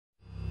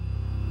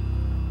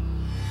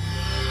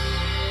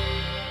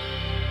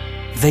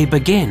They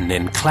begin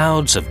in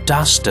clouds of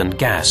dust and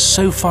gas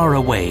so far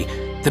away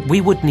that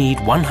we would need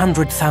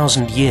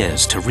 100,000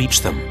 years to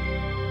reach them.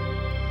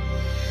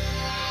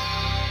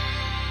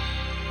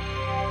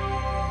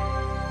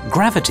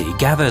 Gravity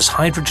gathers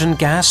hydrogen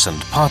gas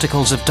and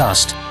particles of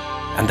dust,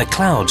 and the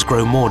clouds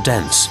grow more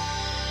dense.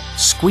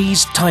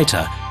 Squeezed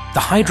tighter, the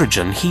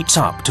hydrogen heats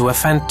up to a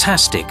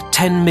fantastic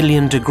 10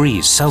 million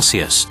degrees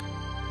Celsius.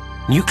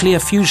 Nuclear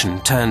fusion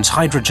turns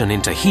hydrogen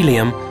into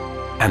helium,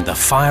 and the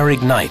fire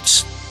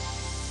ignites.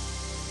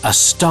 A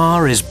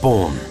star is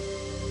born.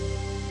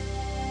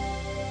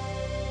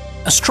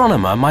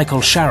 Astronomer Michael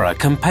Scharrer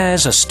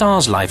compares a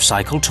star's life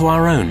cycle to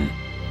our own.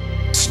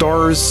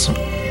 Stars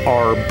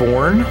are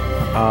born,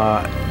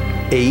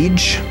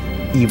 age,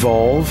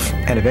 evolve,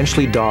 and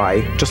eventually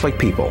die, just like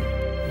people.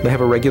 They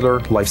have a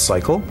regular life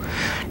cycle.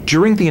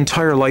 During the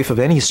entire life of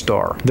any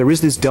star, there is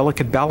this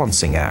delicate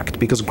balancing act,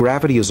 because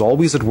gravity is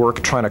always at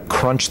work trying to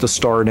crunch the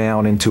star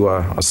down into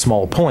a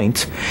small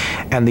point,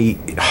 and the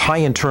high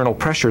internal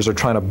pressures are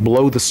trying to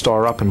blow the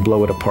star up and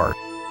blow it apart.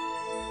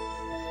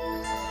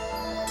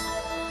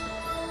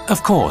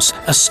 Of course,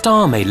 a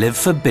star may live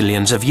for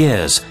billions of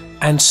years,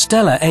 and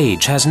stellar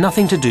age has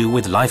nothing to do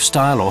with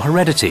lifestyle or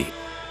heredity.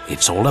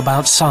 It's all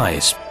about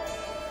size.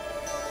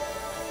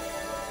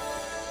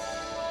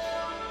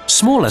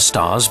 Smaller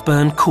stars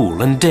burn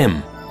cool and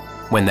dim.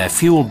 When their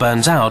fuel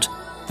burns out,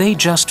 they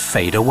just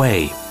fade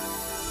away.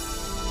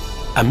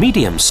 A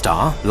medium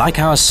star, like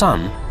our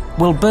Sun,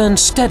 will burn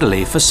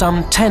steadily for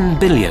some 10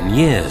 billion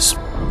years.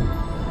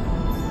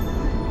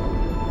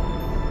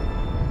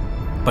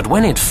 But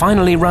when it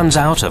finally runs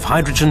out of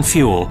hydrogen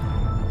fuel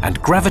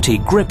and gravity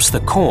grips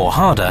the core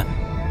harder,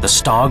 the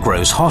star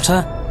grows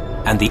hotter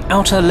and the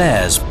outer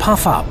layers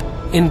puff up,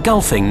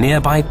 engulfing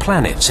nearby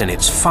planets in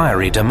its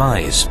fiery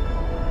demise.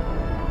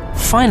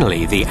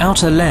 Finally, the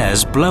outer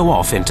layers blow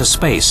off into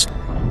space,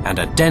 and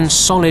a dense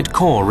solid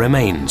core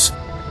remains.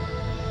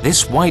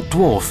 This white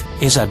dwarf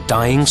is a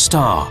dying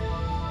star.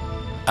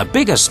 A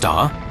bigger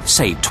star,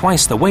 say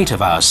twice the weight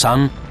of our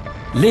Sun,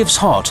 lives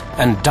hot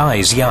and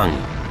dies young.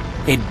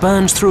 It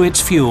burns through its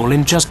fuel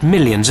in just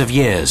millions of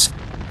years,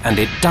 and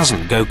it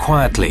doesn't go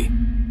quietly.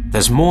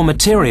 There's more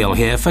material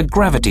here for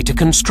gravity to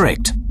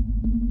constrict.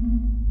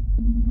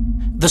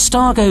 The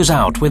star goes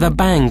out with a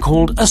bang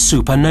called a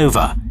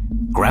supernova.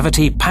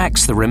 Gravity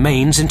packs the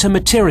remains into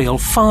material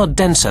far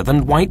denser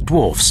than white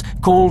dwarfs,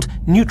 called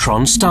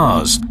neutron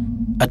stars.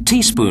 A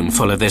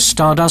teaspoonful of this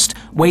stardust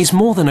weighs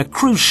more than a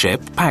cruise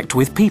ship packed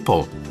with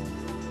people.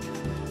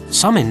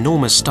 Some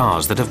enormous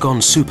stars that have gone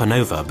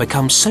supernova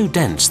become so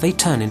dense they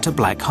turn into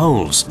black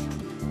holes.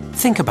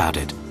 Think about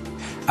it.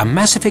 A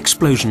massive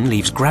explosion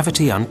leaves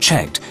gravity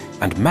unchecked,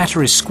 and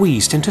matter is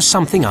squeezed into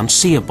something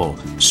unseeable,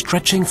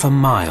 stretching for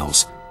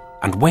miles,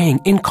 and weighing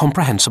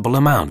incomprehensible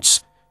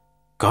amounts.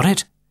 Got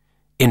it?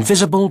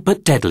 Invisible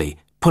but deadly,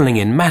 pulling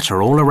in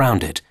matter all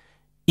around it.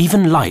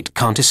 Even light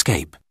can't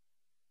escape.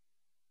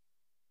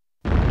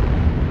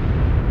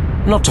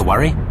 Not to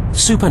worry,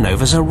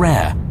 supernovas are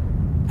rare.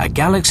 A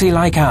galaxy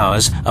like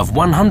ours, of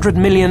 100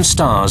 million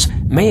stars,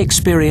 may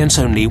experience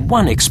only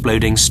one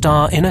exploding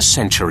star in a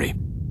century.